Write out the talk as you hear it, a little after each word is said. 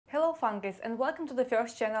Hello fungus and welcome to the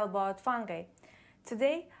first channel about fungi.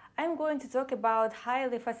 Today I'm going to talk about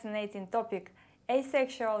highly fascinating topic,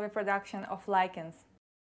 asexual reproduction of lichens.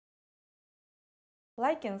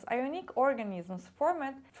 Lichens are unique organisms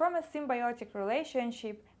formed from a symbiotic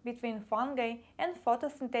relationship between fungi and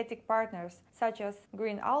photosynthetic partners, such as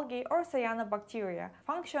green algae or cyanobacteria,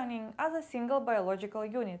 functioning as a single biological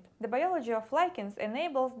unit. The biology of lichens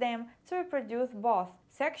enables them to reproduce both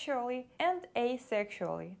sexually and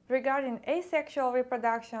asexually. Regarding asexual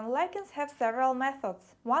reproduction, lichens have several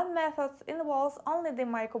methods. One method involves only the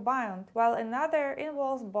microbiome, while another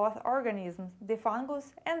involves both organisms, the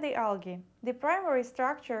fungus and the algae. The primary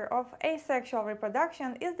structure of asexual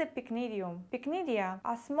reproduction is the pycnidium. Pycnidia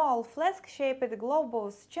are small, flask-shaped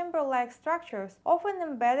globose, chamber-like structures, often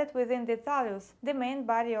embedded within the thallus, the main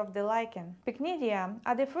body of the lichen. Pycnidia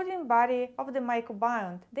are the fruiting body of the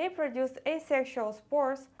microbiome. They produce asexual spores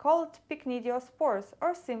called pycnidiospores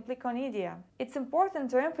or simply conidia. It's important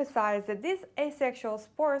to emphasize that these asexual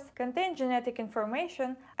spores contain genetic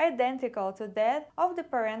information identical to that of the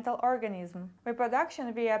parental organism.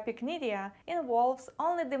 Reproduction via pycnidia involves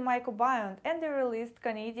only the microbiome, and the released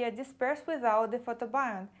conidia disperse without the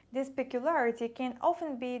photobiont. This peculiarity can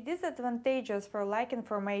often be disadvantageous for lichen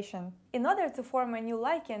formation. In order to form a new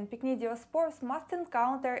lichen, pycnidiospores must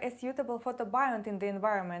encounter a suitable photobiont in the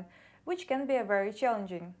environment, which can be very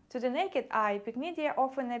challenging. To the naked eye, pycnidia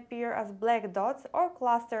often appear as black dots or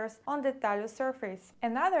clusters on the thallus surface.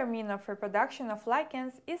 Another means of reproduction of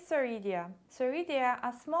lichens is Soredia. Soredia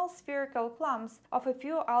are small spherical clumps of a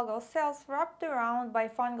few algal cells wrapped around by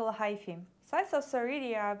fungal hyphae. Size of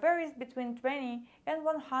Soredia varies between 20 and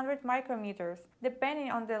 100 micrometers, depending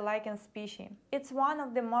on the lichen species. It's one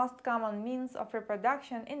of the most common means of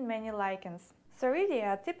reproduction in many lichens.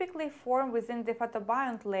 Soredia typically form within the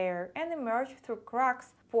photobiont layer and emerge through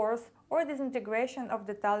cracks, pores, or disintegration of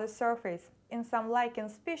the thallus surface. In some lichen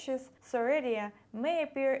species, Soredia may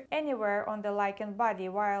appear anywhere on the lichen body,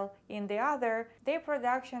 while in the other, their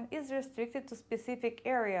production is restricted to specific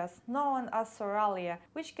areas, known as soralia,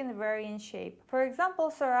 which can vary in shape. For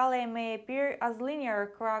example, soralia may appear as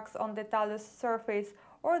linear cracks on the thallus surface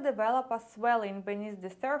or develop as swelling beneath the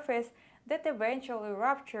surface that eventually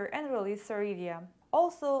rupture and release Soredia.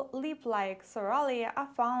 Also, lip-like soralia are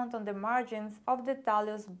found on the margins of the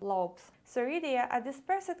thallus lobes. Soredia are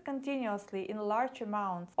dispersed continuously in large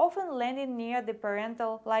amounts, often landing near the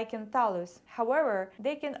parental lichen thallus. However,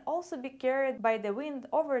 they can also be carried by the wind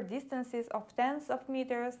over distances of tens of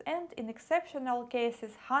meters and, in exceptional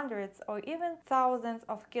cases, hundreds or even thousands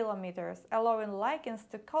of kilometers, allowing lichens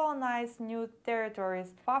to colonize new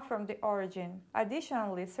territories far from the origin.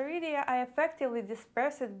 Additionally, Soredia are effectively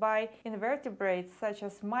dispersed by invertebrates such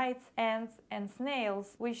as mites, ants, and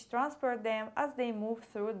snails, which transport them as they move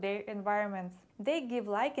through their environments. They give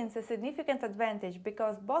lichens a significant advantage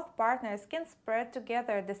because both partners can spread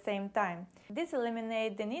together at the same time. This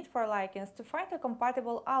eliminates the need for lichens to find a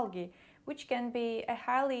compatible algae, which can be a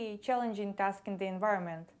highly challenging task in the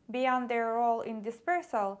environment. Beyond their role in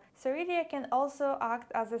dispersal, Soredia can also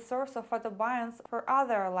act as a source of photobionts for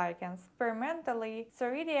other lichens. Experimentally,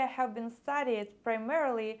 Soredia have been studied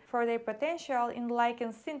primarily for their potential in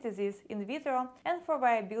lichen synthesis in vitro and for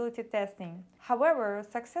viability testing. However,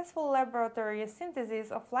 successful laboratory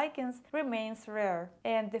synthesis of lichens remains rare,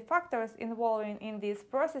 and the factors involved in these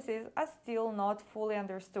processes are still not fully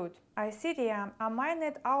understood. Isidia are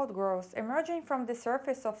minute outgrowths emerging from the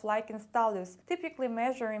surface of lichen thallus, typically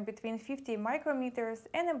measuring between 50 micrometers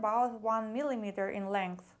and about 1 millimeter in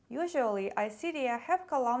length. Usually, Isidia have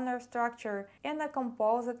columnar structure and are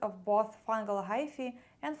composed of both fungal hyphae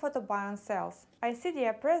and photobiont cells.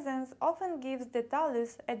 Isidia presence often gives the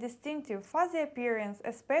thallus a distinctive fuzzy appearance,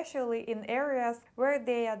 especially in areas where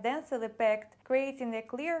they are densely packed, creating a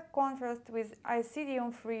clear contrast with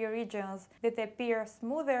Isidium-free regions that appear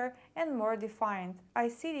smoother and more defined.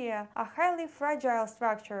 Isidia are highly fragile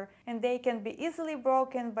structure, and they can be easily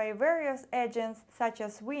broken by various agents such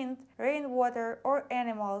as wind, rainwater, or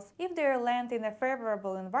animals. If they are landed in a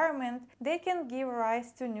favorable environment, they can give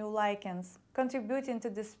rise to new lichens, contributing to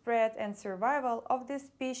the spread and survival of this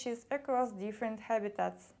species across different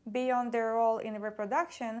habitats. Beyond their role in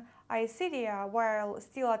reproduction, Isidia, while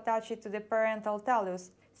still attached to the parental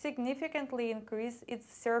thallus, significantly increase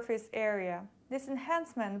its surface area. This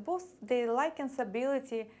enhancement boosts the lichen's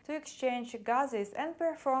ability to exchange gases and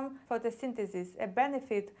perform photosynthesis, a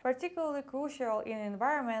benefit particularly crucial in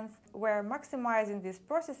environments where maximizing these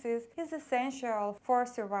processes is essential for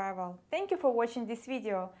survival. Thank you for watching this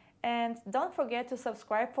video, and don't forget to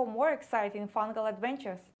subscribe for more exciting fungal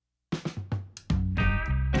adventures.